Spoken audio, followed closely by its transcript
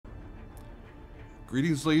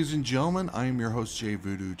Greetings, ladies and gentlemen. I am your host, Jay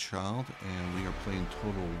Voodoo Child, and we are playing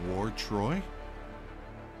Total War Troy.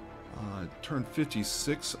 Turn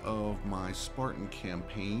 56 of my Spartan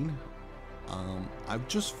campaign. I've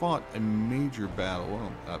just fought a major battle,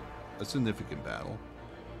 well, a significant battle,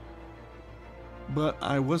 but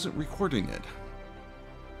I wasn't recording it.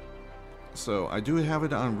 So I do have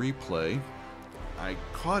it on replay. I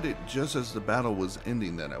caught it just as the battle was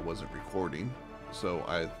ending that I wasn't recording, so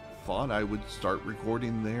I thought I would start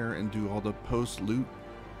recording there and do all the post-loot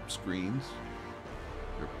screens,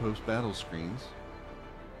 or post-battle screens,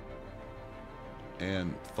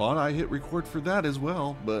 and thought I hit record for that as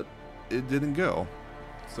well, but it didn't go.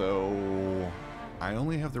 So I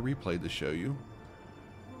only have the replay to show you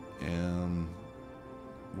and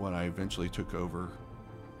what I eventually took over.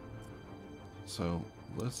 So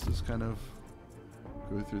let's just kind of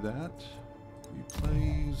go through that.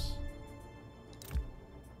 Replays.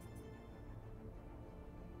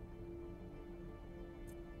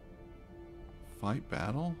 Fight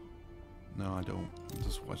battle? No, I don't.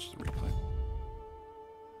 Just watch the replay.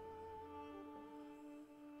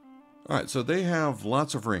 Alright, so they have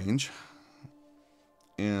lots of range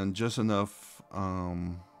and just enough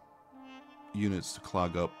units to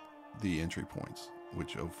clog up the entry points,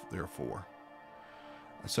 which there are 4.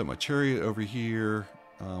 I set my chariot over here,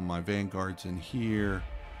 my vanguards in here,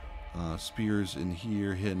 spears in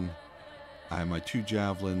here hidden. I have my 2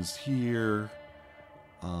 javelins here,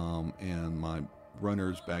 and my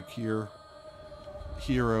runners back here,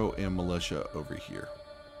 hero and militia over here.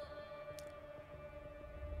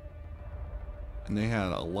 And they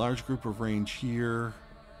had a large group of range here,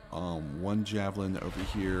 1 javelin over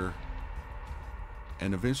here,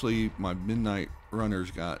 and eventually my midnight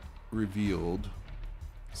runners got revealed,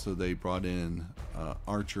 so they brought in an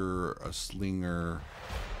archer, a slinger,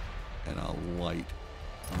 and a light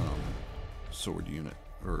sword unit,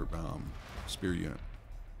 or spear unit.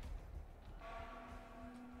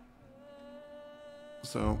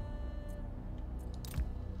 So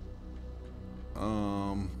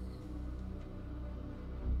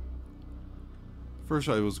first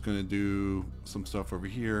I was going to do some stuff over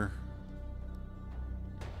here,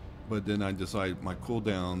 but then I decided my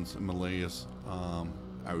cooldowns in Malaeus,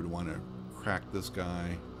 I would want to crack this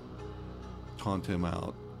guy, taunt him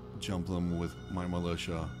out, jump him with my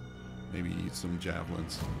militia, maybe eat some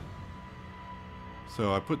javelins.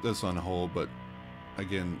 So I put this on hold, but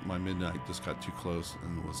again, my midnight just got too close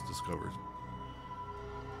and was discovered.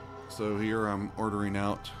 So here I'm ordering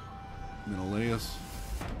out Menelaus.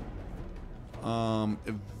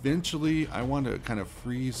 Eventually I want to kind of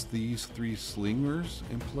freeze these 3 slingers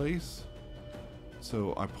in place.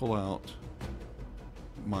 So I pull out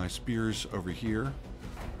my spears over here.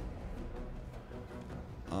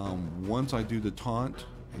 Once I do the taunt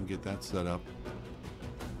and get that set up,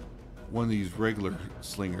 one of these regular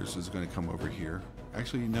slingers is going to come over here.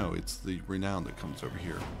 Actually, no, it's the renown that comes over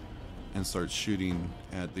here and starts shooting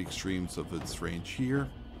at the extremes of its range here.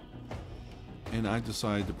 And I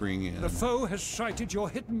decided to bring in... The foe has sighted your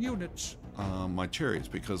hidden units. My chariots,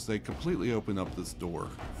 because they completely open up this door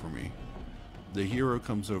for me. The hero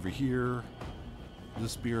comes over here. The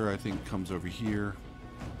spear, I think, comes over here.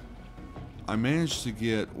 I managed to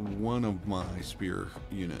get one of my spear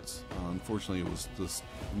units. Unfortunately, it was the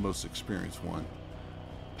most experienced one.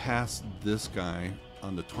 Past this guy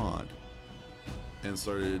on the taunt and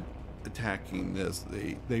started attacking this.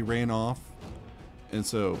 They ran off, and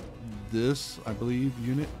so this, I believe,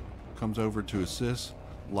 unit comes over to assist,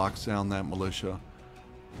 locks down that militia.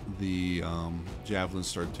 The javelins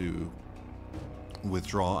start to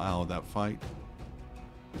withdraw out of that fight,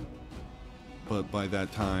 but by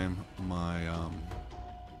that time my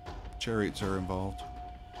chariots are involved.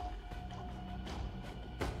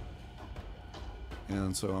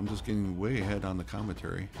 And so I'm just getting way ahead on the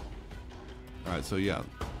commentary. Alright, so yeah,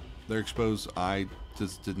 they're exposed. I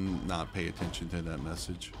just didn't not pay attention to that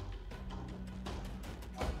message.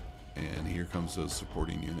 And here comes those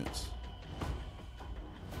supporting units.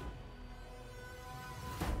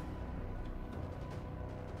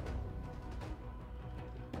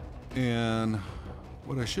 And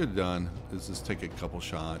what I should have done is just take a couple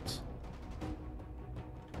shots.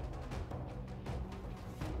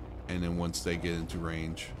 And then once they get into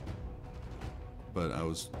range, but I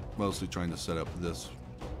was mostly trying to set up this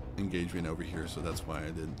engagement over here, so that's why I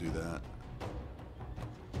didn't do that.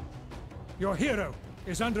 Your hero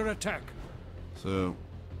is under attack. So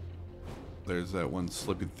there's that one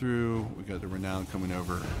slipping through. We got the renown coming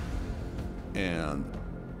over, and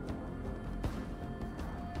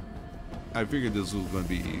I figured this was going to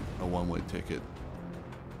be a one-way ticket.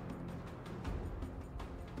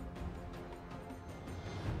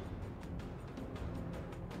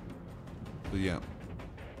 But yeah,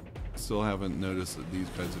 still haven't noticed that these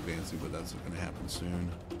guys advancing, but that's going to happen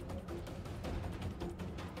soon.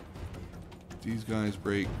 These guys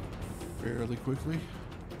break fairly quickly.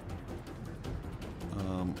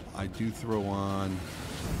 I do throw on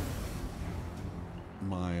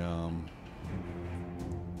my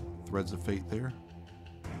Threads of Fate there.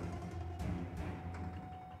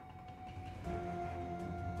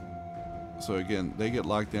 So again, they get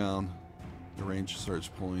locked down. The range starts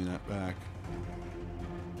pulling that back.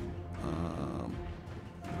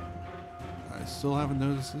 I still haven't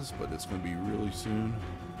noticed this, but it's going to be really soon.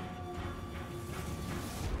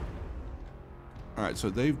 Alright,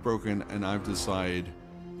 so they've broken, and I've decided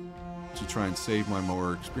to try and save my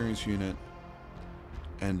more experienced unit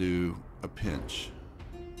and do a pinch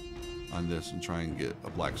on this and try and get a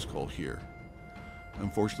Black Skull here.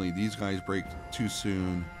 Unfortunately, these guys break too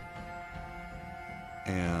soon,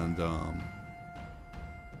 and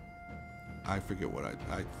I forget what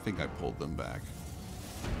I think I pulled them back.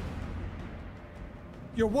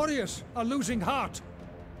 Your warriors are losing heart.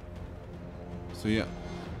 So yeah,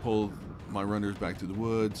 pulled my runners back to the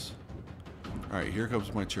woods. Alright, here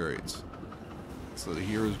comes my chariots. So the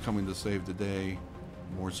heroes coming to save the day.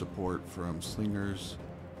 More support from slingers.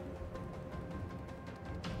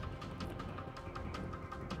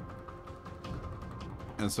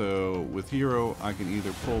 And so with hero, I can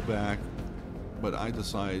either pull back, but I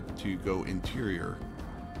decide to go interior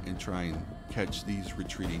and try and catch these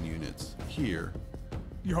retreating units here.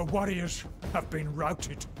 Your warriors have been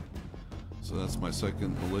routed. So that's my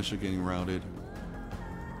second militia getting routed.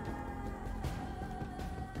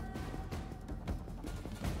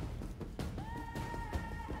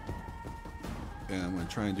 And I'm going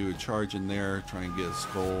to try and do a charge in there, try and get a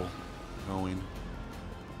skull going.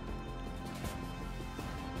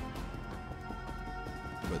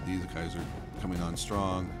 But these guys are coming on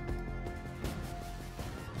strong.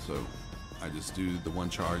 So I just do the one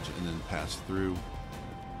charge and then pass through.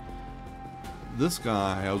 This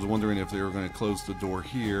guy, I was wondering if they were going to close the door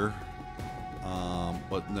here.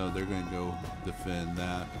 But no, they're going to go defend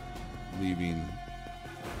that, leaving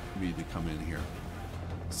me to come in here.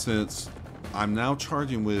 Since I'm now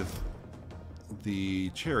charging with the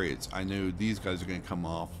chariots, I know these guys are going to come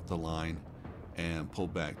off the line and pull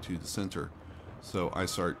back to the center. So I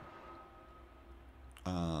start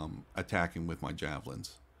attacking with my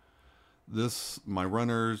javelins. My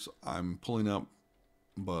runners, I'm pulling up,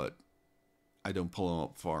 but I don't pull them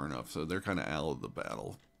up far enough, so they're kind of out of the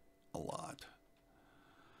battle a lot.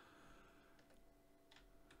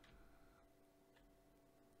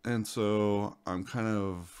 And so I'm kind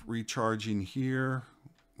of recharging here,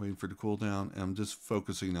 waiting for the cooldown, and I'm just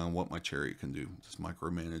focusing on what my chariot can do, just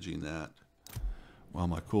micromanaging that while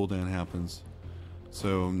my cooldown happens.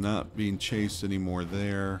 So I'm not being chased anymore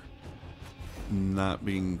there, not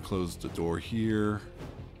being closed the door here,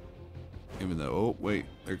 even though, oh wait,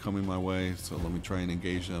 they're coming my way, so let me try and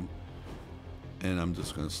engage them. And I'm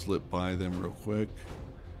just going to slip by them real quick.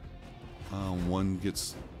 One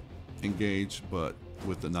gets engaged, but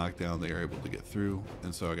with the knockdown they are able to get through.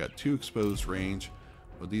 And so I got two exposed range,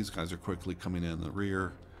 but these guys are quickly coming in the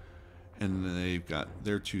rear. And then they've got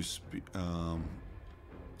their two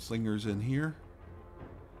slingers in here.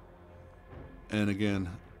 And again,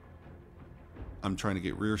 I'm trying to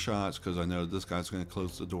get rear shots because I know this guy's going to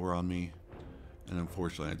close the door on me. And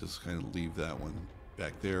unfortunately, I just kind of leave that one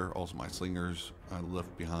back there. Also, my slingers I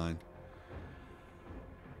left behind.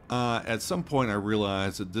 At some point, I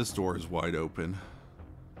realized that this door is wide open.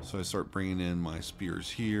 So I start bringing in my spears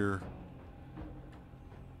here.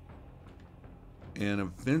 And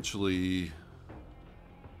eventually,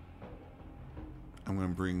 I'm going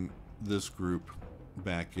to bring this group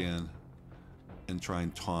back in and try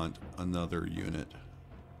and taunt another unit.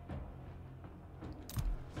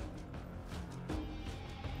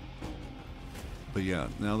 But yeah,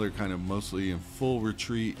 now they're kind of mostly in full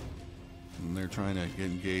retreat, and they're trying to get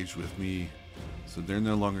engaged with me. So they're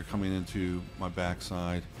no longer coming into my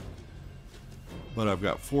backside. But I've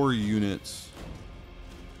got 4 units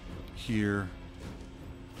here.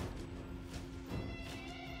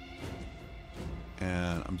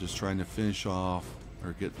 And I'm just trying to finish off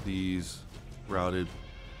or get these routed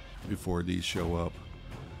before these show up.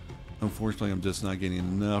 Unfortunately, I'm just not getting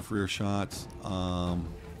enough rear shots. Let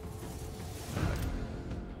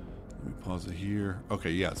me pause it here.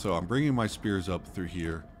 Okay, yeah, so I'm bringing my spears up through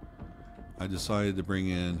here. I decided to bring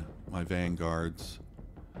in my vanguards.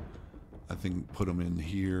 I think put them in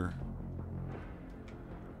here.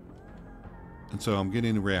 And so I'm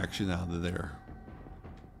getting a reaction out of there.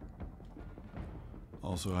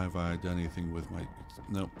 Also, have I done anything with my...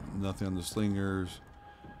 Nope, nothing on the slingers.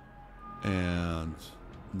 And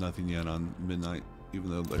nothing yet on midnight, even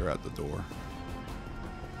though they're at the door.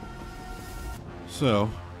 So,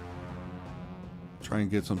 try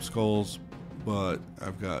and get some skulls, but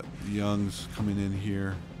I've got youngs coming in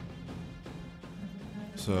here.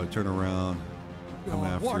 So I turn around, come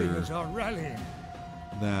Your warriors after are rallying.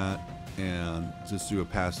 that, and just do a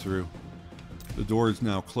pass through. The door is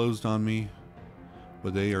now closed on me,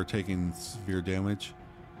 but they are taking severe damage.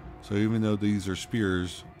 So even though these are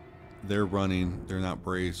spears, they're running, they're not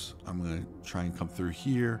braced. I'm going to try and come through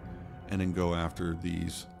here and then go after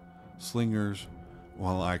these slingers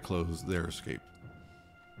while I close their escape.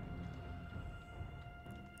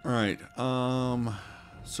 All right.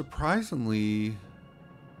 Surprisingly,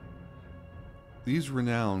 these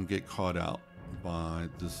renown get caught out by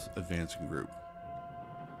this advancing group.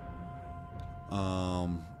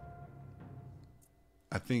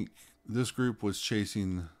 I think this group was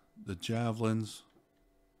chasing the javelins,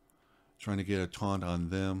 trying to get a taunt on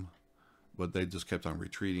them, but they just kept on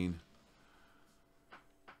retreating.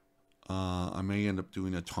 I may end up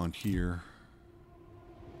doing a taunt here.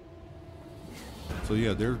 So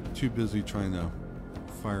yeah, they're too busy trying to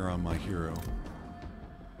fire on my hero.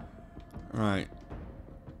 Alright.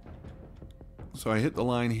 So I hit the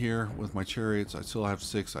line here with my chariots. I still have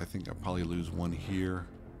 6. I think I'll probably lose 1 here.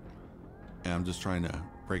 And I'm just trying to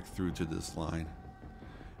break through to this line.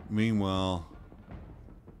 Meanwhile,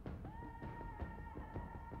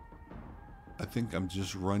 I think I'm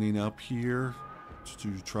just running up here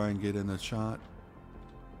to try and get in a shot.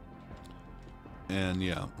 And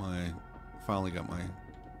yeah, finally got my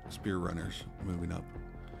spear runners moving up.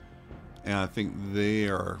 And I think they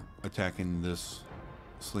are attacking this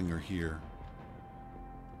slinger here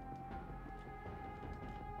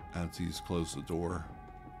as he's closed the door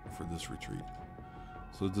for this retreat.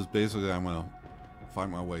 So just basically I'm gonna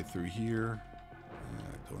find my way through here.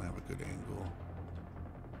 I don't have a good angle,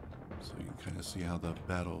 so you can kind of see how the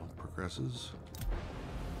battle progresses.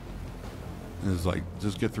 And it's like,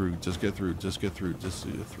 just get through, just get through, just get through, just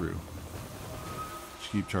get through.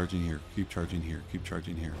 Just keep charging here, keep charging here, keep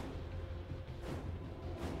charging here.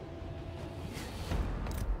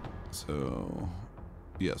 So,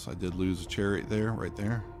 yes, I did lose a chariot there, right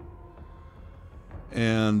there.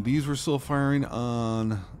 And these were still firing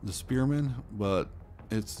on the spearmen, but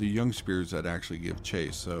it's the young spears that actually give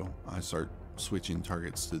chase, so I start switching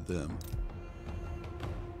targets to them.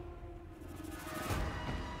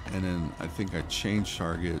 And then I think I change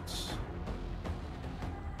targets.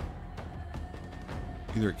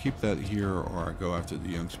 Either I keep that here or I go after the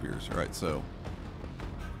young spears. All right, so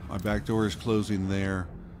my back door is closing there.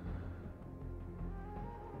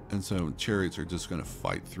 And so chariots are just going to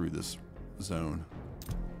fight through this zone.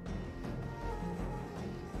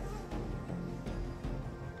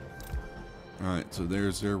 Alright, so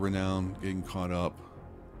there's their renown getting caught up.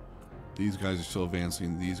 These guys are still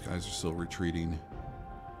advancing. These guys are still retreating.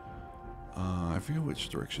 I forget which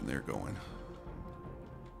direction they're going.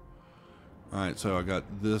 Alright, so I got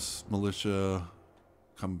this militia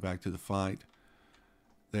coming back to the fight.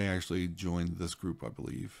 They actually joined this group, I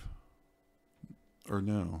believe. Or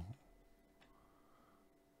no.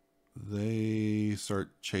 They start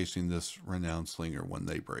chasing this renowned slinger when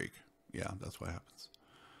they break. Yeah, that's what happens.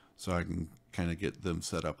 So I can kind of get them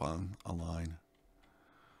set up on a line.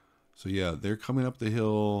 So yeah, they're coming up the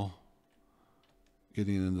hill,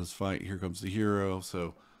 getting in this fight. Here comes the hero.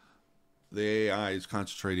 So the AI is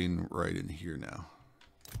concentrating right in here now.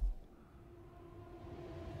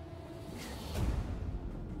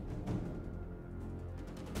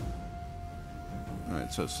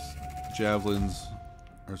 Alright, so javelins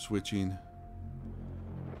are switching.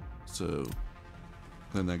 So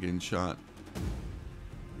then they're getting shot.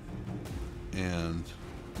 And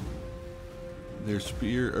their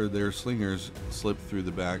spear or their slingers slip through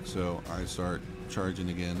the back, so I start charging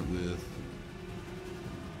again with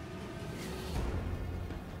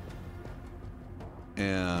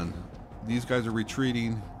and these guys are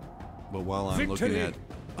retreating, but while I'm looking at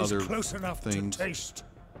other things,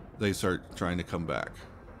 they start trying to come back.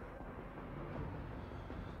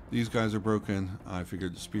 These guys are broken. I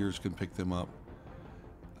figured the spears can pick them up.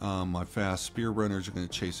 My fast spear runners are going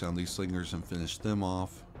to chase down these slingers and finish them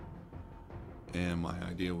off. And my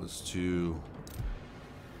idea was to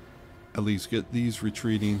at least get these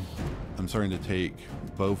retreating. I'm starting to take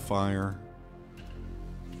bow fire.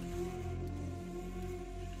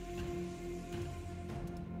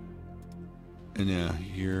 And yeah,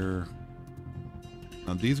 here.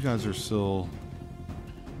 Now these guys are still.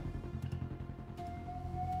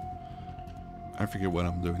 I forget what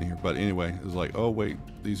I'm doing here, but anyway, it's like, oh wait,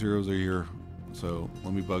 these heroes are here, so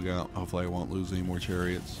let me bug out. Hopefully I won't lose any more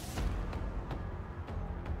chariots.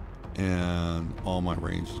 and all my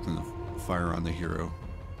range is going to fire on the hero.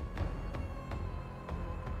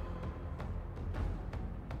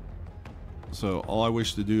 So all I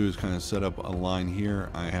wish to do is kind of set up a line here.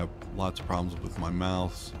 I have lots of problems with my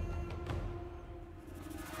mouse,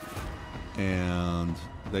 and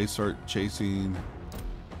they start chasing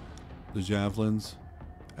the javelins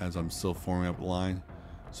as I'm still forming up a line.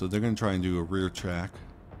 So they're going to try and do a rear track.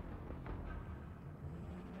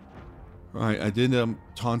 Alright, I did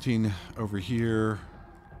taunting over here.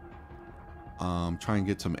 Try and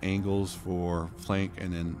get some angles for flank,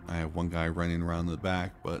 and then I have one guy running around the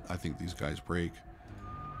back, but I think these guys break.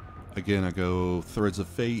 Again, I go Threads of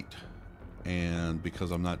Fate, and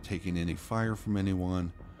because I'm not taking any fire from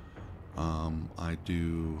anyone, I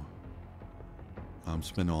do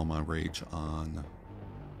spend all my rage on,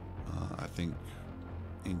 I think,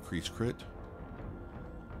 increased crit.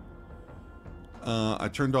 I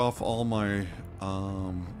turned off all my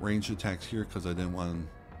ranged attacks here because I didn't want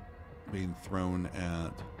being thrown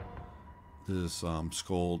at this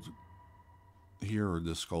skull here, or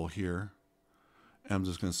this skull here. And I'm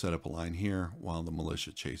just going to set up a line here while the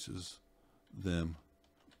militia chases them.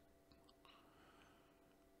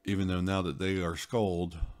 Even though now that they are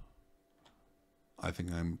skulled, I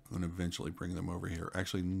think I'm going to eventually bring them over here.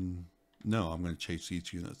 Actually, no, I'm going to chase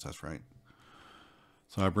these units. That's right.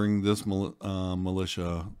 So I bring this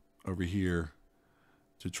militia over here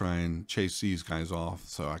to try and chase these guys off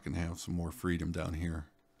so I can have some more freedom down here.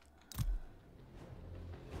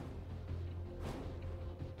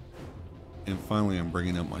 And finally, I'm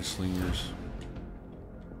bringing up my slingers.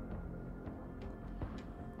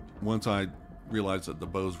 Once I realized that the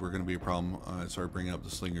bows were going to be a problem, I started bringing up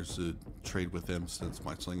the slingers to trade with them, since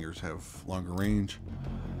my slingers have longer range.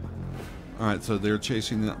 Alright, so they're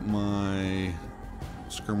chasing my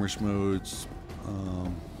skirmish modes,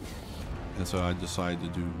 and so I decided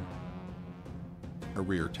to do a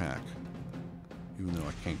rear attack, even though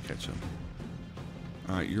I can't catch them.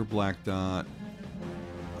 Alright, you're black dot.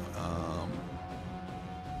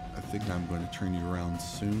 I think I'm going to turn you around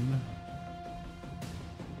soon.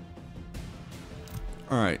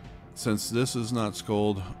 Alright, since this is not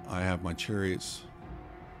skulled, I have my chariots.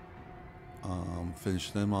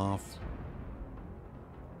 Finish them off.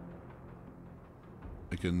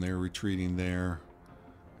 Again, they're retreating there.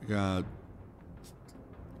 I gotta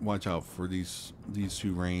watch out for these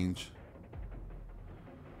two range,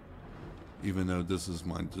 even though this is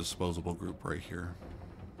my disposable group right here.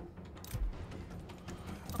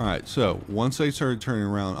 Alright, so once they started turning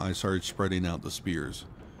around, I started spreading out the spears.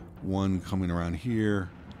 One coming around here,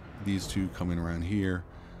 these two coming around here.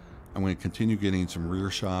 I'm going to continue getting some rear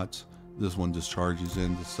shots. This one just charges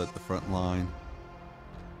in to set the front line.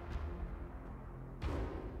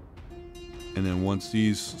 And then once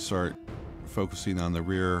these start focusing on the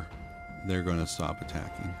rear, they're going to stop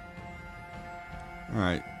attacking.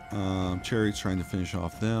 Alright, Chariots trying to finish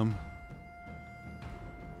off them.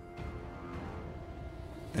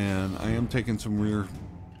 And I am taking some rear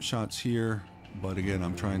shots here, but again,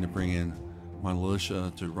 I'm trying to bring in my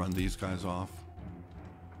militia to run these guys off.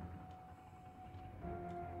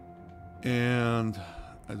 And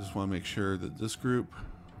I just want to make sure that this group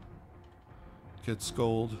gets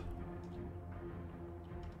skulled.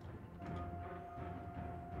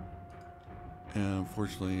 And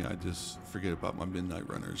unfortunately, I just forget about my Midnight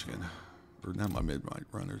Runners again. Or not my Midnight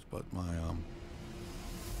Runners, but my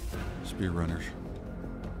Spear Runners.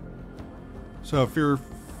 So if you're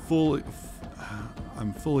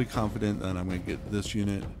I'm fully confident that I'm going to get this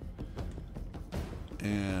unit.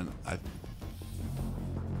 And I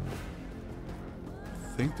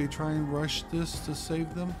think they try and rush this to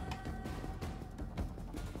save them.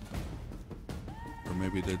 Or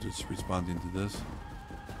maybe they're just responding to this.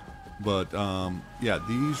 But yeah,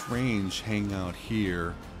 these range hang out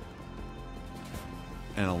here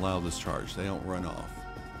and allow this charge. They don't run off,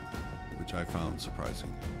 which I found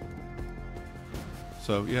surprising.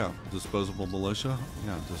 So yeah, disposable militia,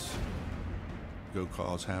 yeah, just go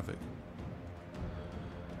cause havoc.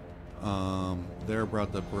 They're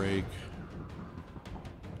about to break.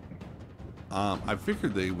 I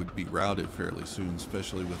figured they would be routed fairly soon,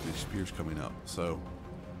 especially with these spears coming up. So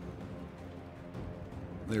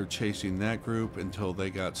they're chasing that group until they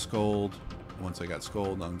got skulled. Once they got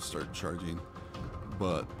skulled, I'm going to start charging.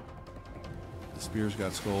 But the spears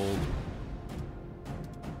got skulled.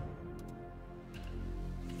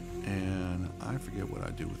 And I forget what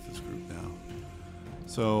I do with this group now.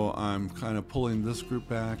 So I'm kind of pulling this group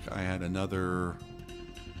back. I had another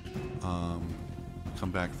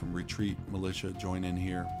come back from retreat militia join in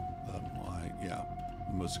here.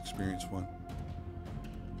 The most experienced one.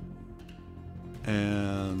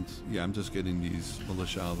 And yeah, I'm just getting these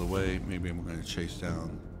militia out of the way. Maybe I'm going to chase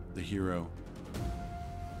down the hero.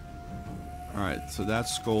 Alright, so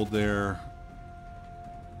that's Skull there.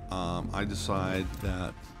 I decide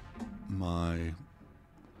that my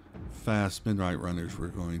fast midnight runners were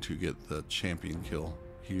going to get the champion kill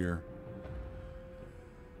here.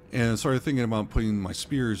 And I started thinking about putting my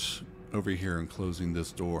spears over here and closing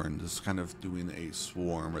this door and just kind of doing a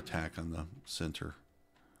swarm attack on the center.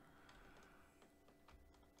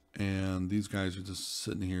 And these guys are just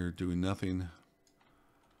sitting here doing nothing.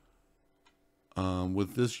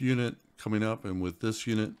 With this unit coming up and with this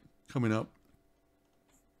unit coming up,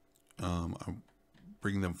 I'm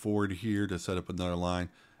bringing them forward here to set up another line.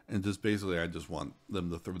 And just basically, I just want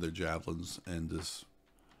them to throw their javelins and just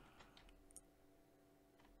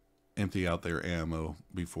empty out their ammo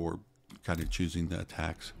before kind of choosing the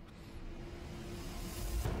attacks.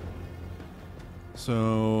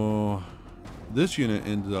 So this unit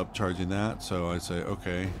ended up charging that, so I say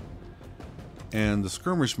okay. And the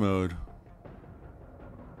skirmish mode,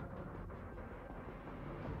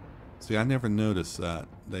 see, I never noticed that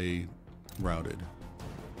they routed.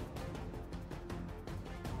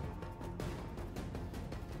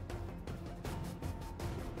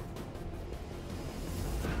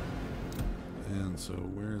 And so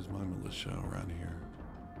where's my militia around here?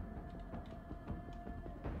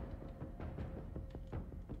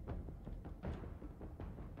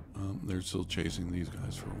 They're still chasing these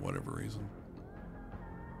guys for whatever reason.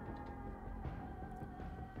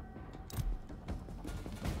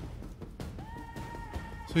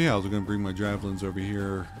 So yeah, I was going to bring my javelins over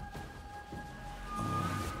here,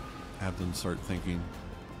 have them start thinking,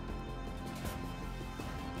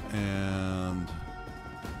 and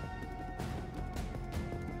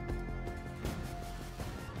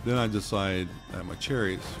then I decided that my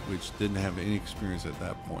chariots, which didn't have any experience at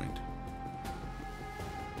that point,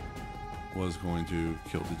 was going to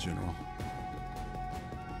kill the general.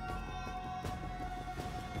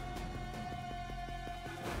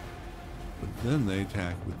 But then they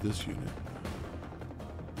attack with this unit.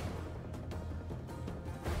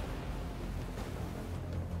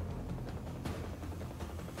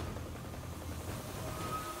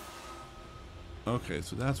 Okay,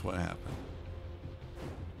 so that's what happened.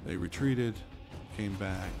 They retreated, came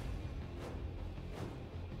back.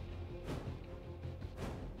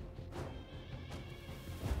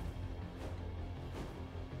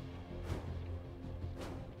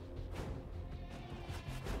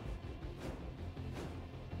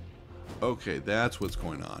 Okay, that's what's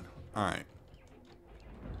going on. All right.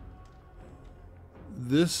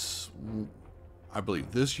 This, I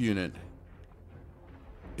believe this unit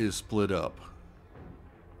is split up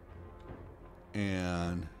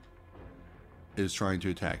and is trying to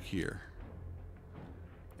attack here.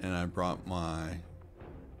 And I brought my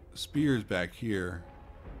spears back here.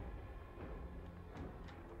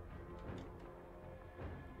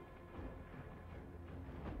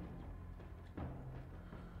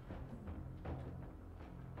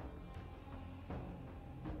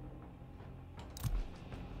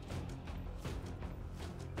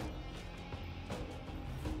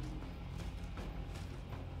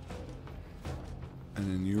 And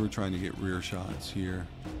then you were trying to get rear shots here.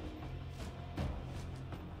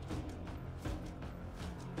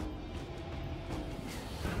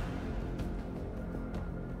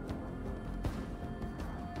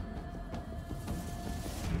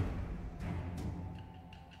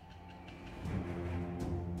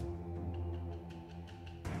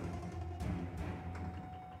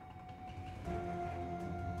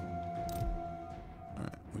 All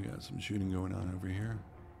right, we got some shooting going on over here.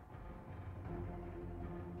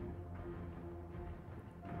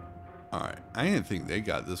 Alright, I didn't think they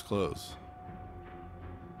got this close.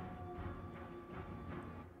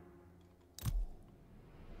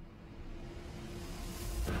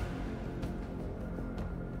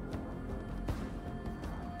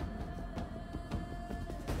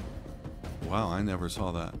 Wow, I never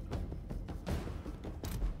saw that.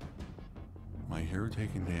 My hero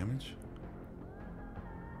taking damage?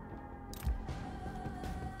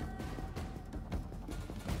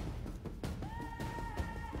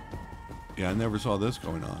 Yeah, I never saw this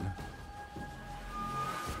going on.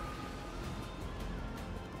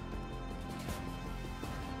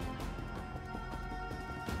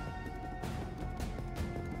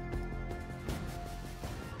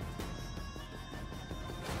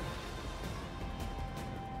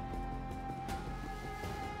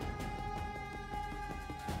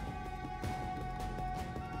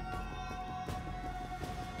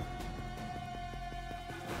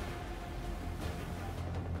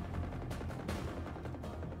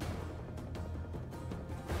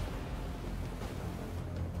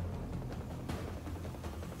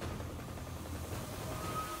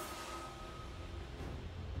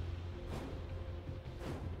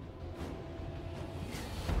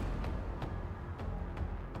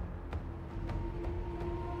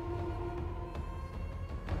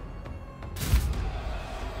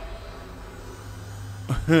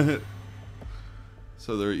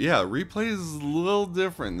 So there, yeah, replay is a little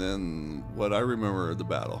different than what I remember of the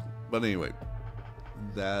battle. But anyway,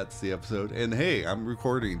 that's the episode. And hey, I'm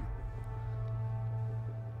recording.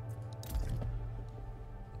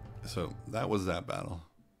 So that was that battle.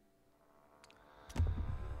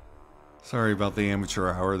 Sorry about the amateur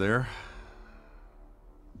hour there.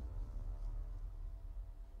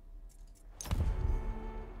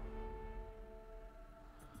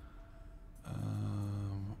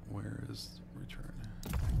 Where is return?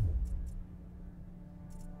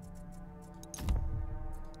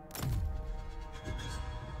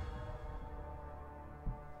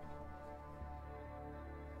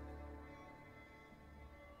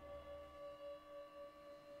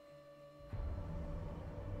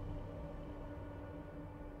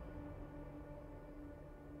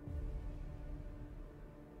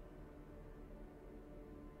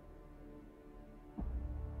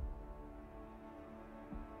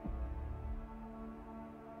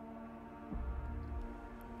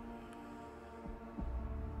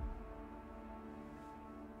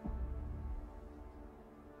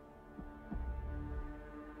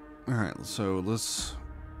 Alright, so let's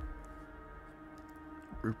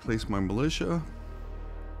replace my militia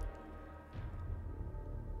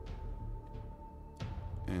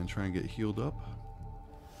and try and get healed up.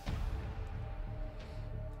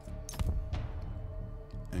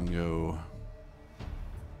 And go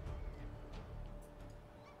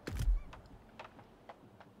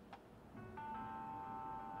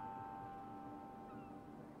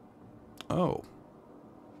oh.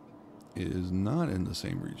 It is not in the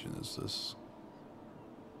same region as this.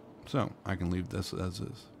 So, I can leave this as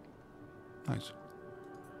is. Nice.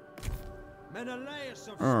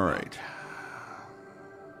 Alright.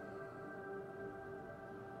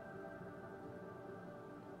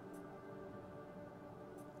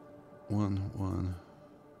 One.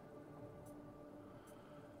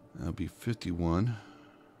 That'll be 51.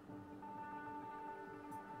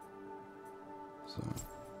 So,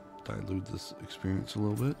 dilute this experience a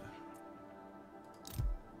little bit.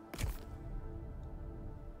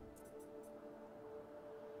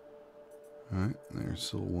 Alright, there's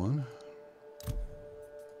still one.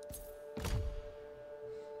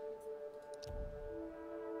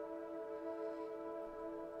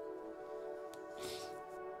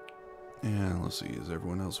 And let's see, is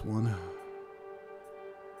everyone else one?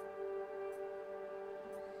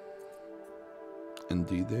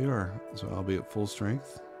 Indeed they are. So I'll be at full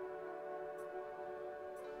strength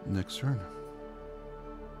next turn.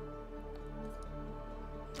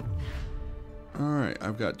 Alright,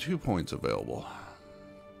 I've got 2 points available.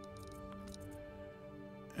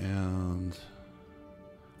 And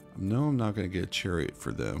no, I'm not going to get a chariot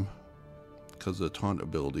for them because the taunt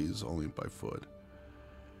ability is only by foot.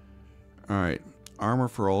 Alright, armor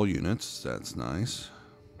for all units, that's nice.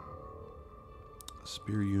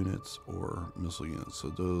 Spear units or missile units, so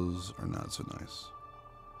those are not so nice.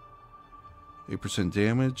 8%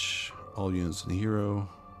 damage, all units in the hero.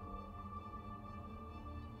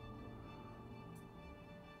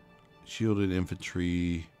 Shielded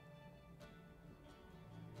infantry.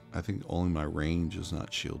 I think only my range is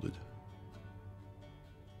not shielded.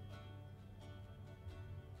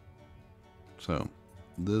 So,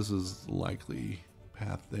 this is the likely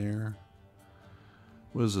path there.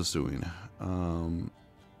 What is this doing?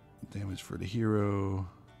 Damage for the hero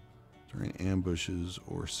during ambushes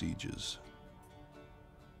or sieges.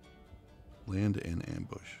 Land and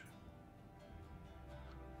ambush.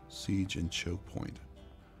 Siege and choke point.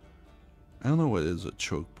 I don't know what is a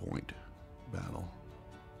choke point battle.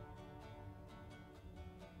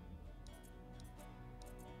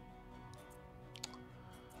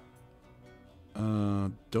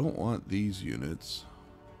 Don't want these units.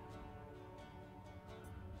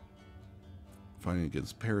 Fighting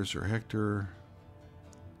against Paris or Hector.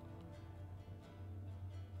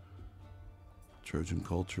 Trojan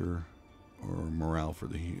culture or morale for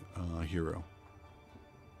the hero.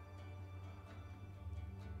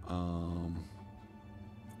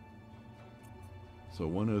 So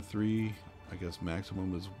 103, I guess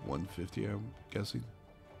maximum is 150, I'm guessing.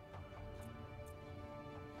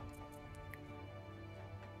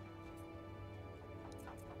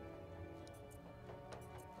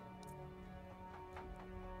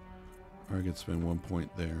 Or I could spend 1 point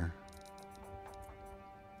there.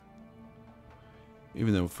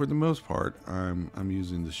 Even though for the most part I'm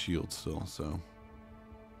using the shield still, so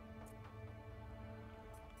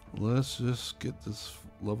let's just get this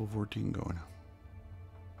level 14 going.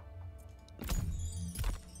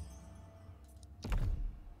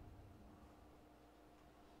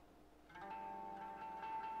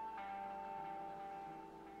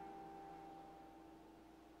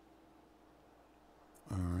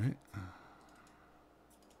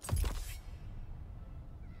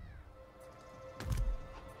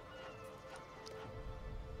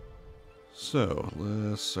 So,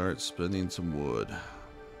 let's start spinning some wood.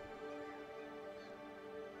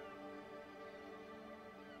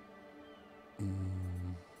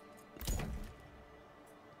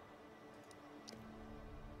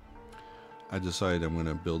 I decided I'm going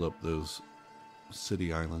to build up those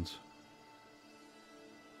city islands.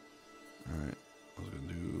 Alright, I was going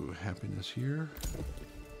to do happiness here.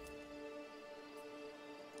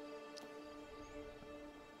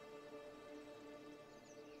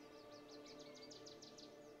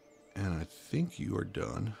 And I think you are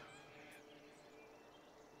done.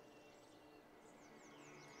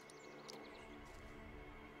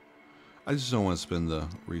 I just don't want to spend the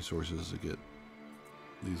resources to get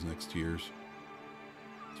these next tiers.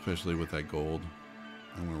 Especially with that gold.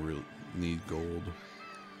 I'm going to really need gold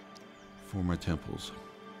for my temples.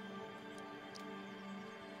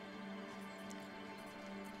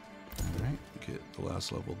 Alright, get the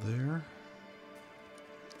last level there.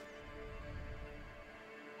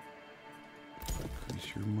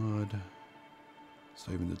 Increase your mud.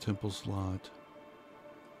 Saving the temple slot.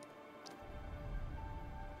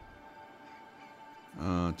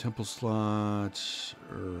 Temple slot,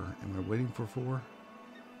 am I waiting for 4?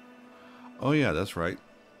 Oh yeah, that's right.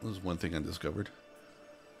 This is one thing I discovered.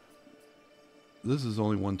 This is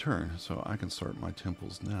only one turn, so I can start my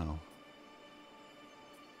temples now.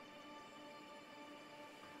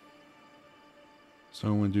 So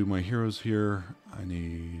I'm going to do my heroes here. I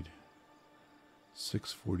need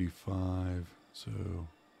 645, so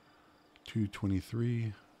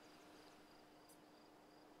 223.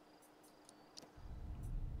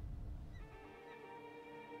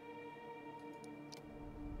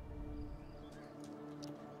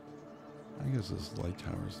 I guess this light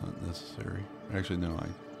tower is not necessary. Actually, no, I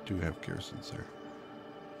do have garrisons there.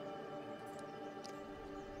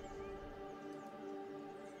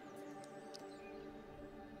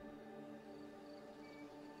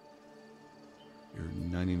 You're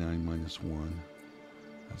 99 minus 1.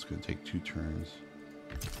 That's going to take 2 turns.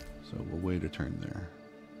 So we'll wait a turn there.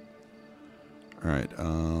 Alright,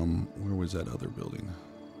 where was that other building?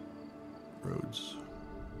 Roads.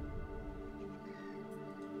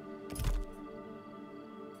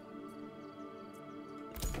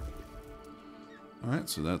 Alright,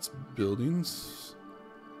 so that's buildings.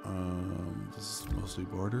 This is mostly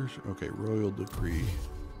borders. Okay, royal decree.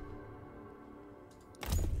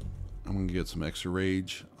 I'm going to get some extra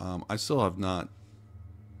rage. I still have not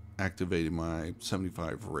activated my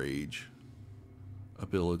 75 rage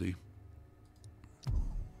ability.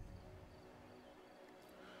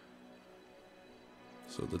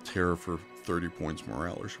 So the terror for 30 points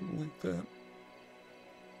morale or something like that.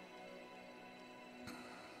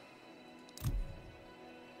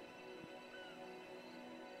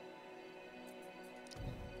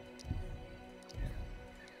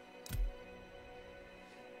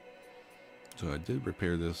 So I did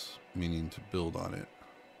repair this, meaning to build on it.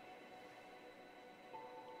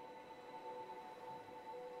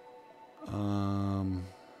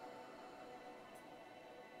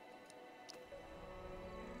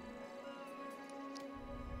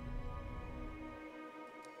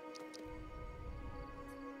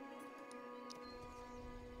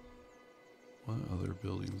 What other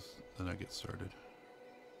buildings did I get started?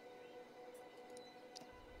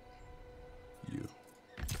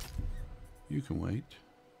 You can wait.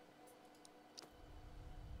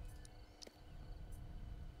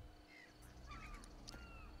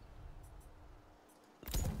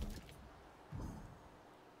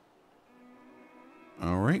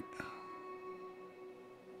 All right.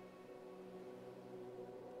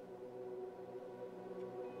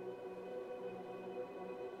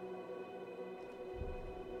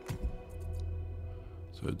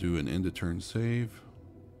 So do an end of turn save.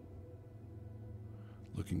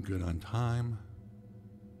 Looking good on time.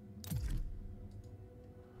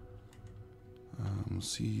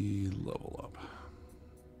 See level up.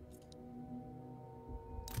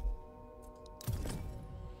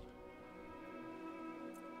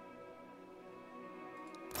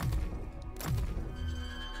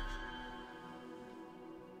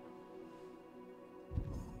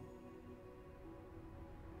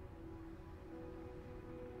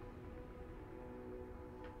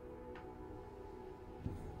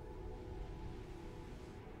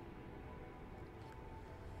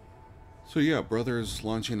 So yeah, brothers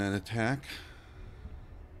launching an attack.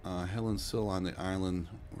 Helen's still on the island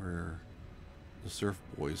where the surf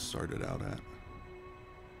boys started out at.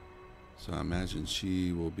 So I imagine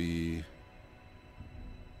she will be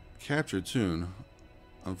captured soon.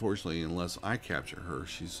 Unfortunately, unless I capture her,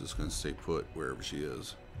 she's just going to stay put wherever she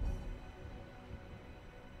is.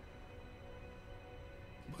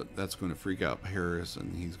 But that's going to freak out Paris,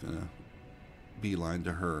 and he's going to beeline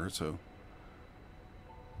to her. So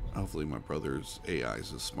hopefully my brother's AI is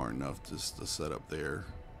smart enough just to set up their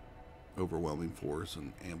overwhelming force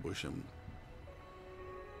and ambush him.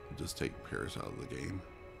 Just take Paris out of the game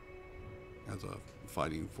as a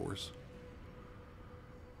fighting force.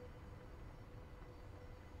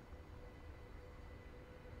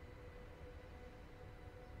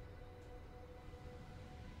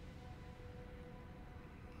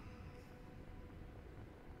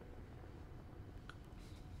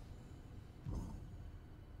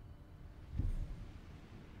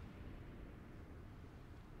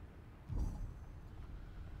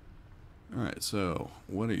 Alright, so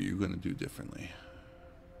what are you going to do differently?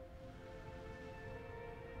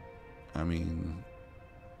 I mean,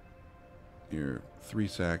 your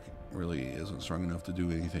 3-sack really isn't strong enough to do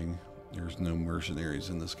anything. There's no mercenaries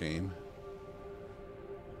in this game.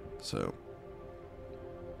 So,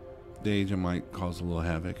 the agent might cause a little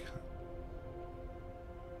havoc.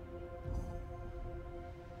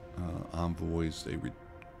 Envoys, they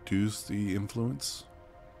reduce the influence.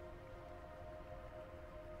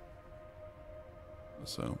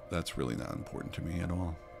 So that's really not important to me at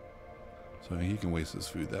all. So he can waste his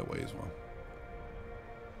food that way as well.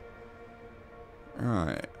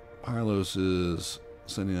 Alright. Pylos is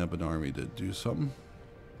sending up an army to do something.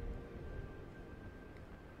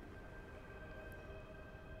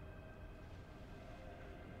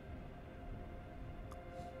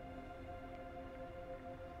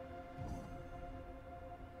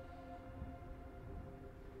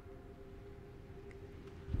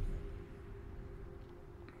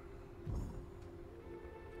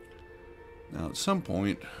 Now, at some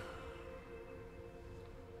point,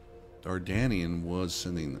 Dardanian was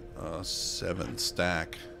sending a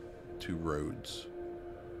 7-stack to Rhodes.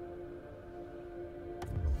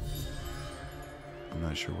 I'm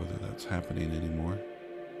not sure whether that's happening anymore.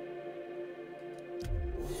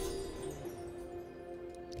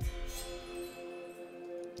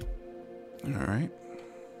 All right.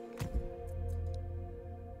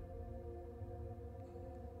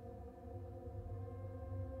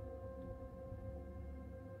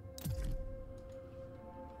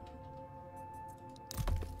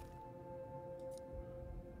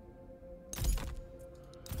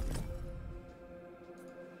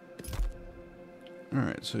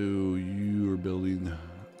 Alright, so you are building,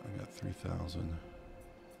 I got 3,000.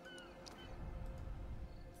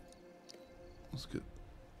 Let's get,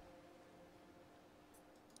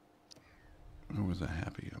 where was I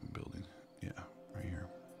happy I'm building? Yeah, right here.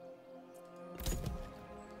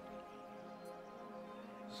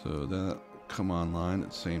 So that come online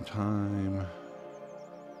at the same time.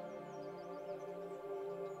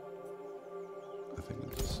 I think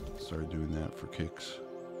I just started doing that for kicks.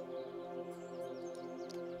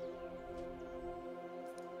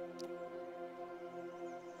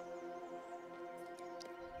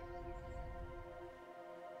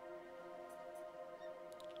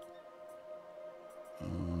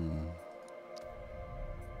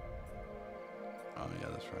 Oh yeah,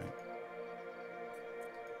 that's right.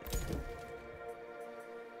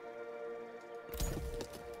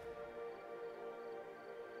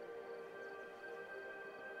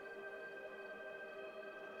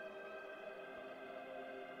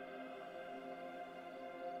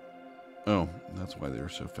 Oh, that's why they were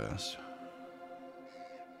so fast.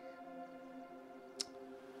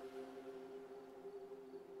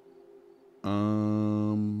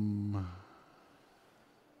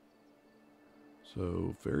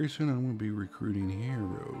 So very soon I'm going to be recruiting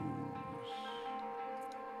heroes.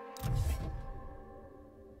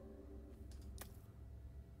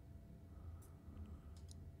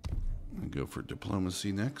 I'm going to go for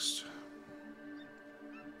diplomacy next.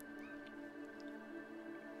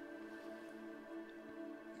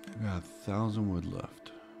 I got 1,000 wood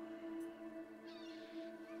left.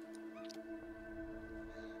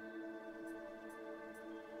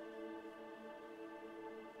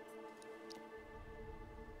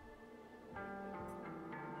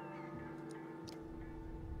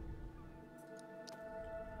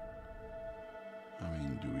 I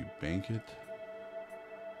mean, do we bank it?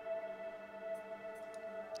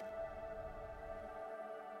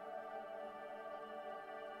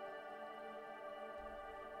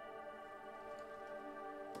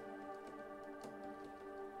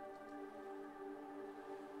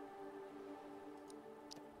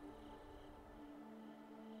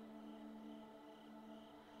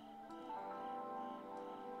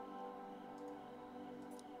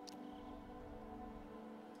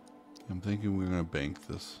 I'm thinking we're going to bank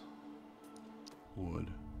this wood.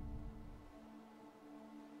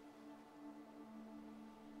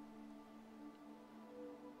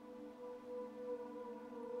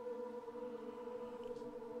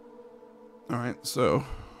 Alright, so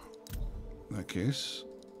in that case,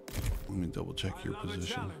 let me double check your I love a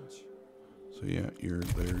position. challenge. So yeah, you're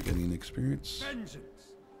there getting experience. Vengeance.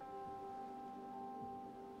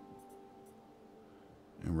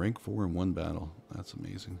 And rank 4 in one battle. That's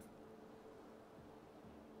amazing.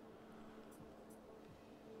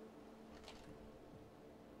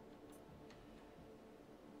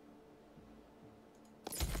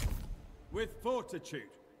 With fortitude.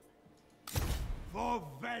 For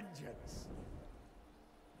vengeance.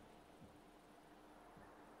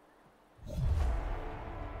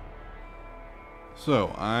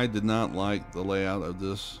 So I did not like the layout of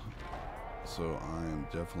this. So I am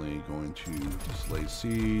definitely going to just lay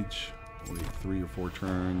siege, wait 3 or 4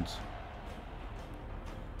 turns.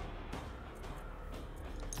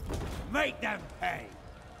 Make them pay.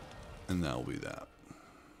 And that'll be that.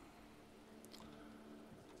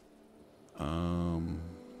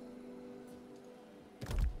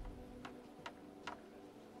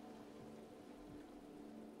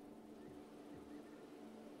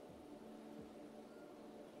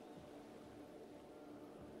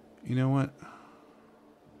 You know what?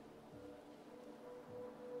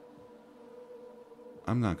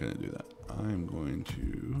 I'm not going to do that. I'm going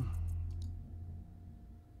to...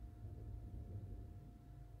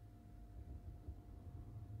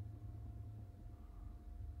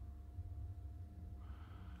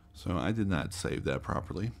 So I did not save that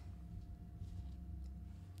properly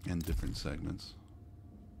in different segments.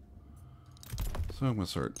 So I'm going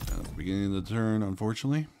to start at the beginning of the turn,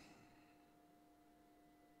 unfortunately.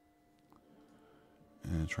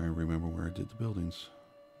 And try and remember where I did the buildings.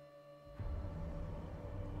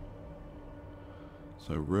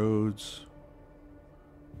 So roads,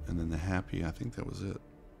 and then the happy, I think that was it.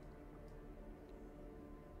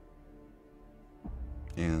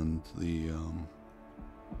 And the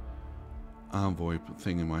envoy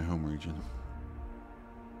thing in my home region.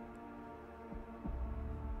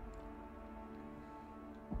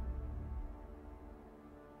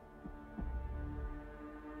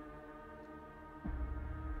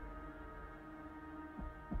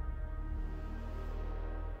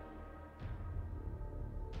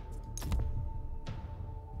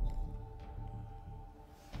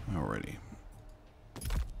 Alrighty.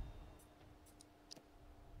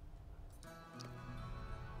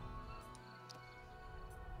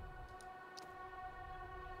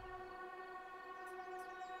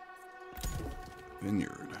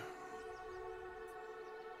 Vineyard.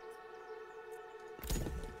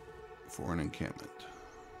 For an encampment.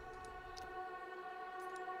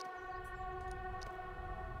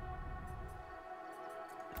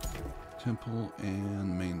 Temple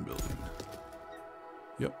and main building.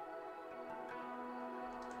 Yep.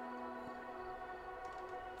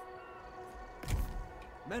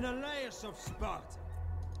 Menelaus of Sparta.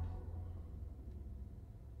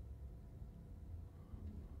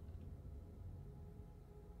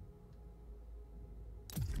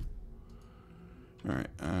 All right,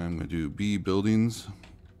 I'm going to do B buildings.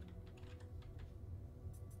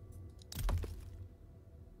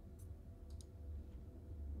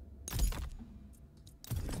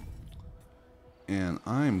 And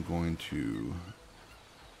I'm going to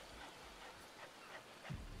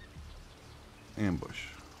ambush.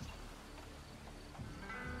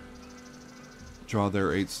 Draw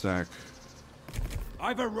their 8 stack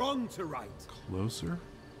I've a wrong to right. closer.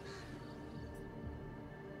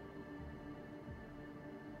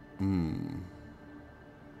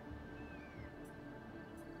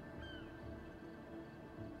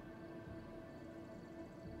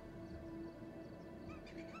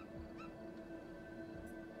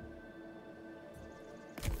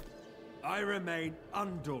 I remain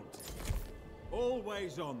undaunted.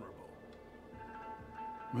 Always honorable.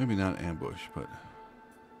 Maybe not ambush, but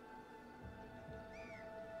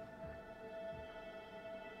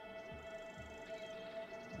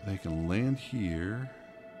they can land here.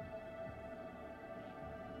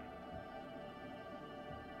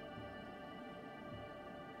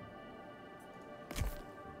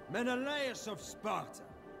 Menelaus of Sparta.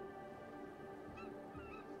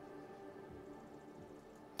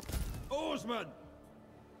 Oarsman!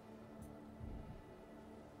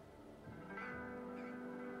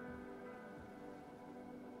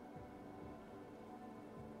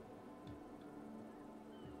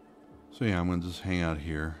 So yeah, I'm gonna just hang out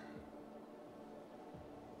here.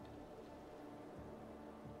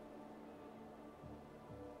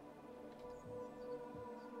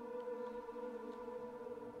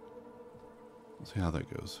 See how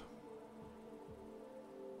that goes.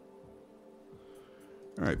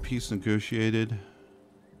 All right, peace negotiated.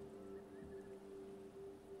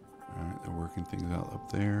 All right, they're working things out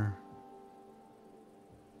up there.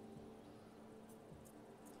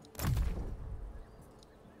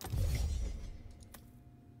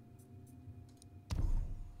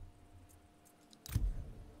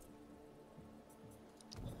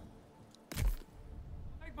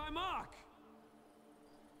 mark!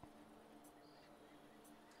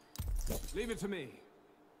 Leave it to me.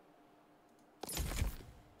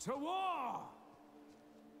 To war!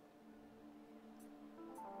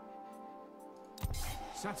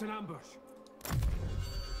 Set an ambush.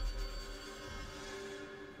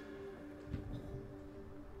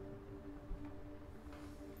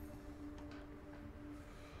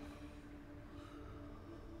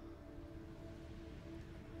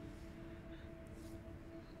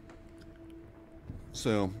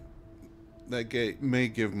 So, that gate may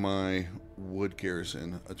give my wood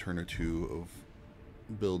garrison a turn or two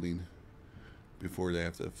of building before they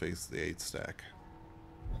have to face the 8 stack.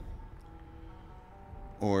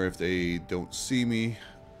 Or if they don't see me...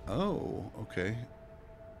 Oh, okay.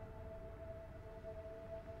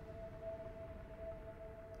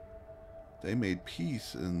 They made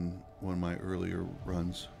peace in one of my earlier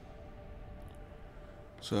runs.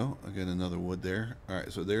 So, I get another wood there.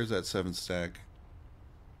 Alright, so there's that 7 stack.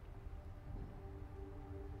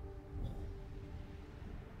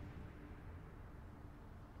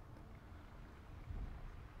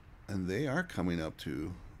 And they are coming up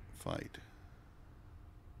to fight.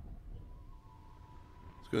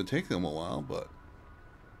 It's going to take them a while, but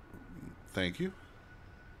thank you.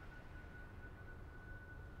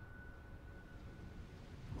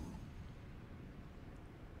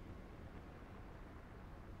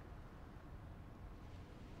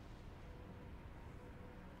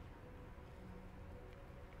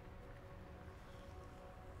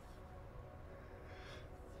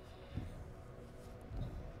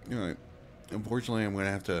 Alright. Unfortunately, I'm going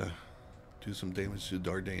to have to do some damage to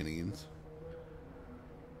Dardanians.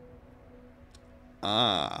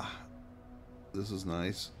 Ah. This is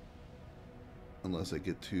nice. Unless I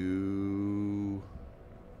get to...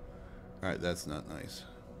 Alright, that's not nice.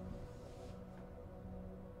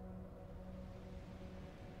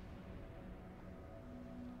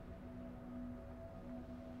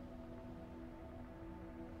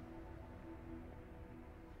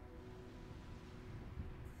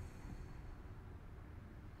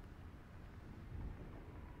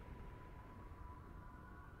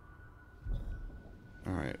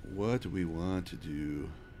 Alright, what do we want to do?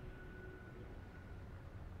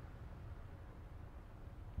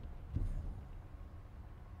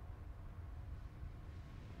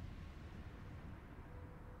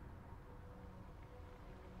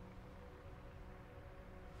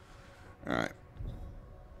 Alright.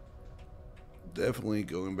 Definitely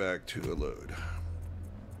going back to a load.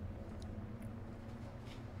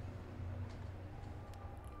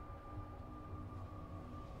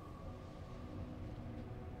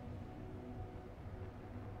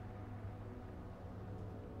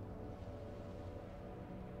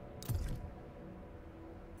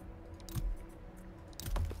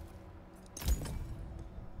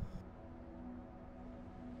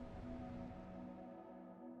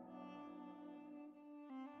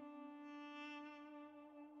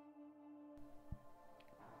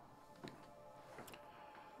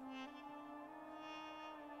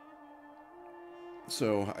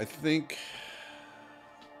 So I think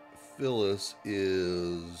Phyllis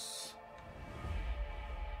is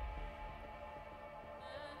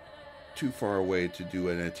too far away to do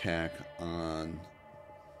an attack on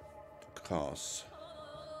Kos.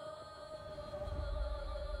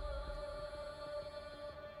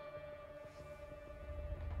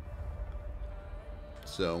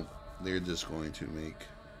 So they're just going to make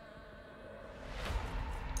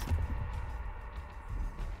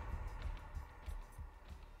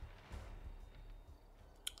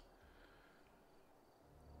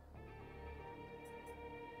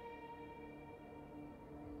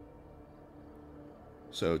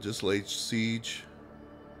so just lay siege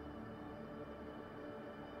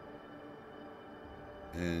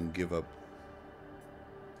and give up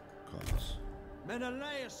Kos.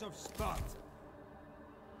 Menelaus of Sparta.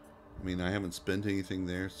 I mean, I haven't spent anything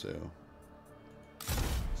there, so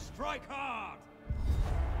Strike hard.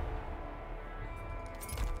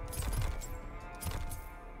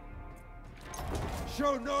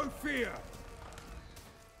 Show no fear.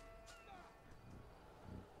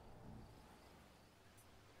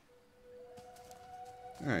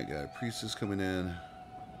 alright, got a priestess coming in.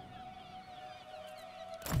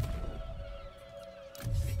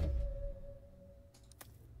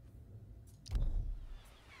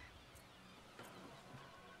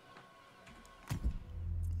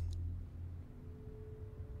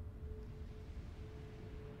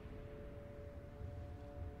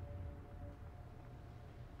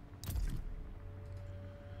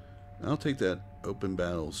 I'll take that open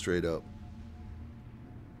battle straight up.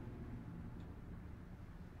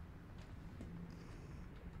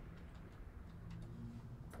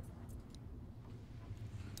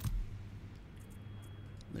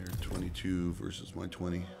 52 versus my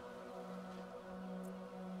 20.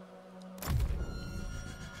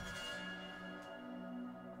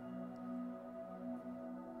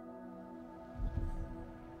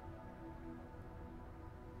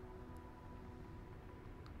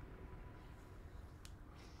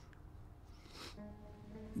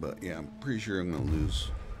 But yeah, I'm pretty sure I'm going to lose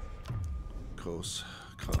Kos,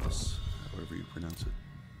 however you pronounce it.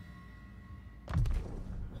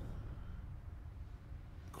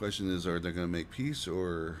 Question is, are they going to make peace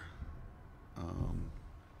or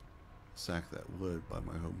sack that wood by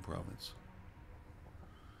my home province?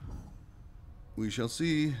 We shall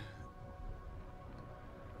see.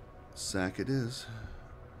 Sack it is.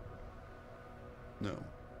 No.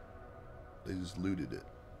 They just looted it.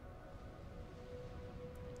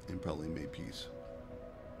 And probably made peace.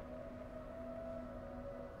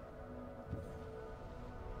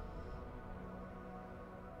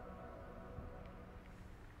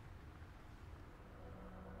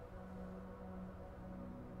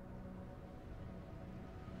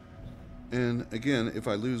 And again, if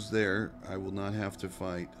I lose there, I will not have to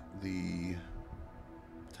fight the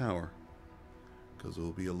tower, because it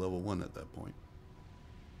will be a level 1 at that point.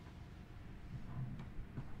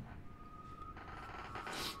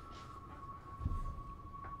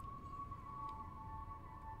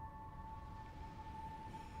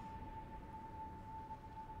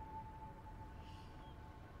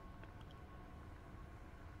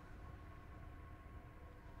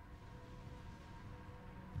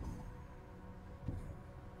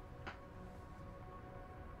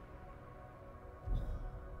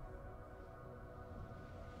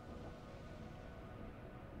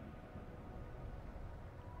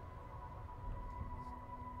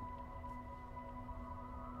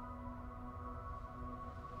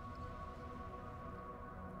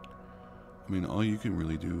 I mean, all you can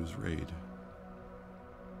really do is raid.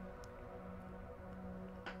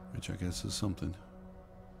 Which I guess is something.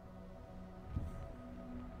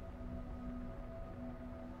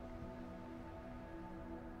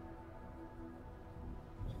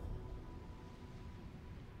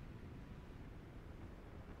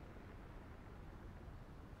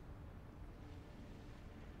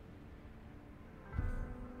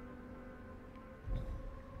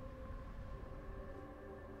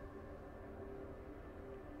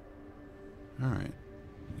 Alright.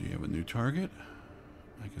 Do you have a new target?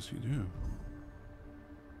 I guess you do.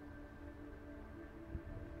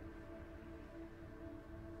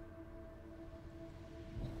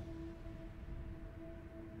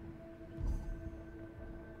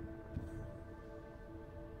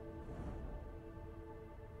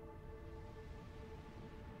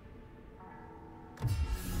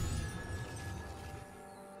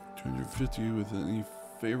 $250 with any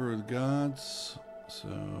favor of the gods. So...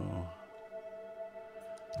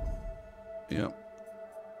 Yep.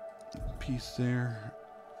 Peace there.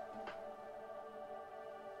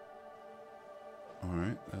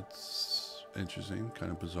 Alright, that's interesting.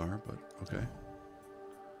 Kind of bizarre, but okay.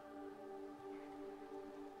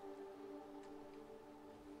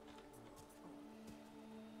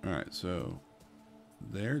 Alright, so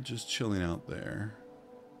they're just chilling out there.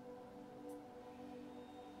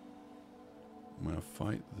 I'm gonna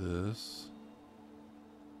fight this.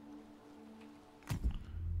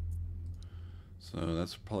 So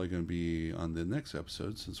that's probably going to be on the next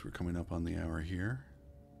episode, since we're coming up on the hour here.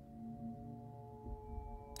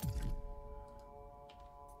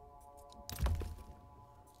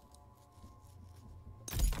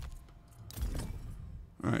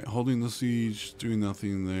 Alright, holding the siege, doing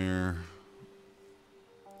nothing there.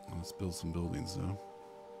 Let's build some buildings though.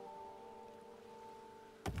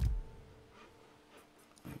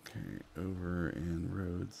 Okay, over and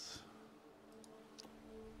roads.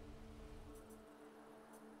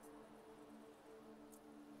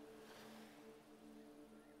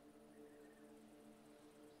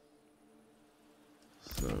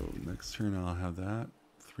 So next turn I'll have that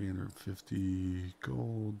 350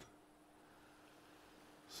 gold.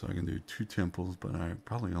 So I can do 2 temples, but I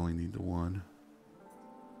probably only need the 1.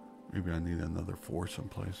 Maybe I need another 4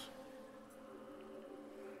 someplace.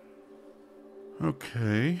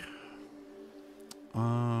 Okay.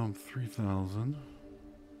 3,000.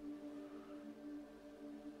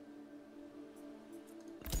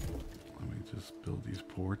 Let me just build these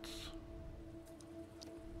ports.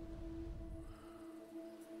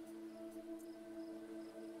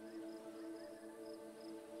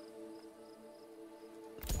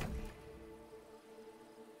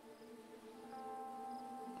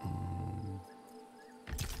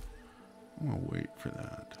 I'm gonna wait for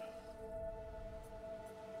that.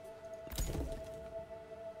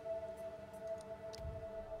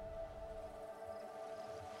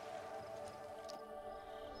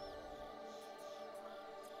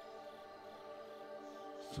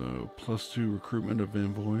 So +2 recruitment of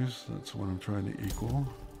envoys. That's what I'm trying to equal.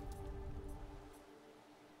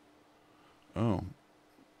 Oh.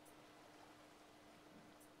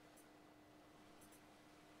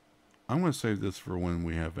 I'm going to save this for when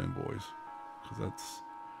we have envoys, because that's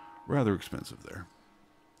rather expensive there.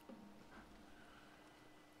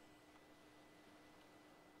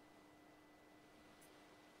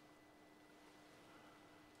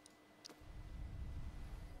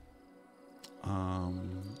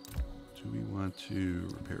 Do we want to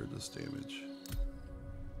repair this damage?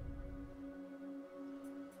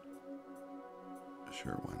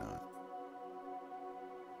 Sure, why not?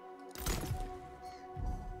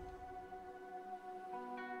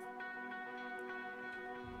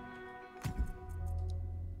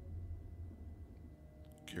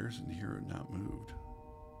 Garrison hero not moved.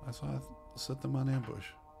 I saw I set them on ambush.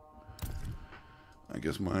 I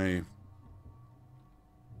guess my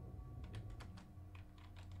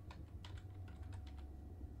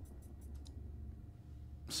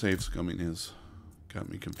save scumming has got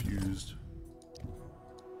me confused.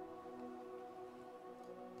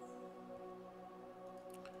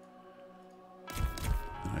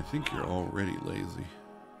 And I think you're already lazy.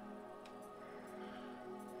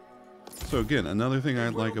 So again, another thing I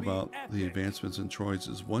like about the advancements in Troyes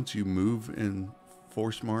is once you move in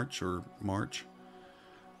force march or march,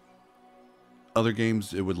 other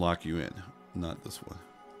games it would lock you in, not this one.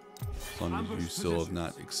 As long as you still have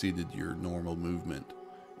not exceeded your normal movement,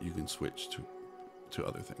 you can switch to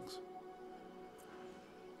other things.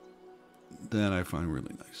 That I find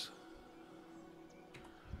really nice.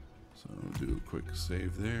 So do a quick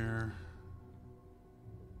save there.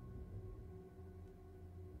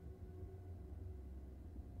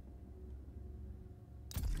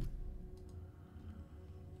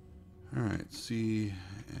 All right, C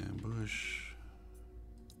ambush.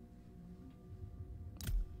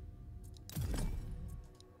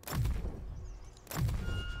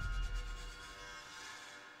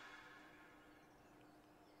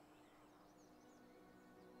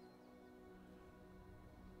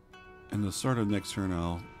 In the start of next turn,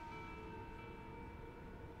 I'll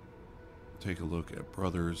take a look at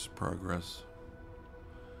Brother's progress.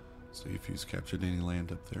 See if he's captured any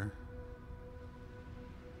land up there.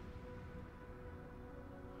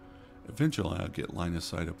 Eventually, I'll get line of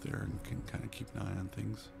sight up there and can kind of keep an eye on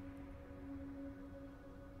things.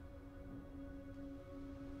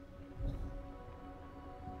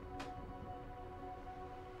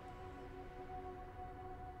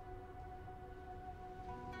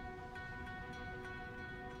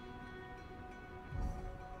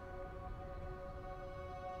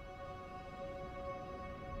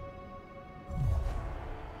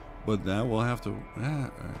 But now we'll have to...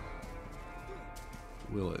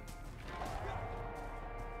 will it?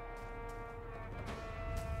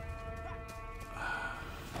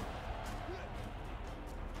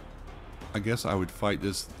 I guess I would fight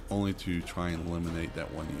this only to try and eliminate that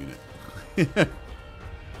one unit.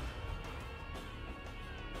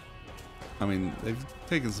 I mean, they've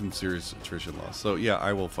taken some serious attrition loss. So yeah,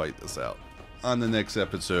 I will fight this out on the next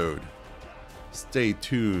episode. Stay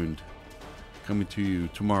tuned. Coming to you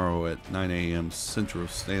tomorrow at 9 a.m. Central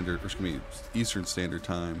Standard, or excuse me, Eastern Standard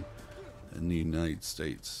Time in the United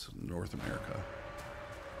States, North America.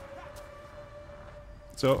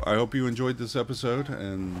 So I hope you enjoyed this episode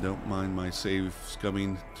and don't mind my save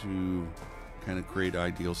scumming to kind of create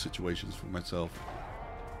ideal situations for myself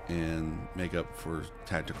and make up for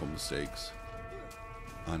tactical mistakes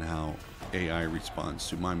on how AI responds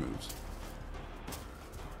to my moves.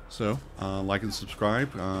 So, like and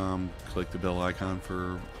subscribe, click the bell icon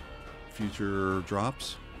for future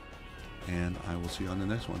drops, and I will see you on the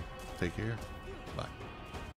next one. Take care.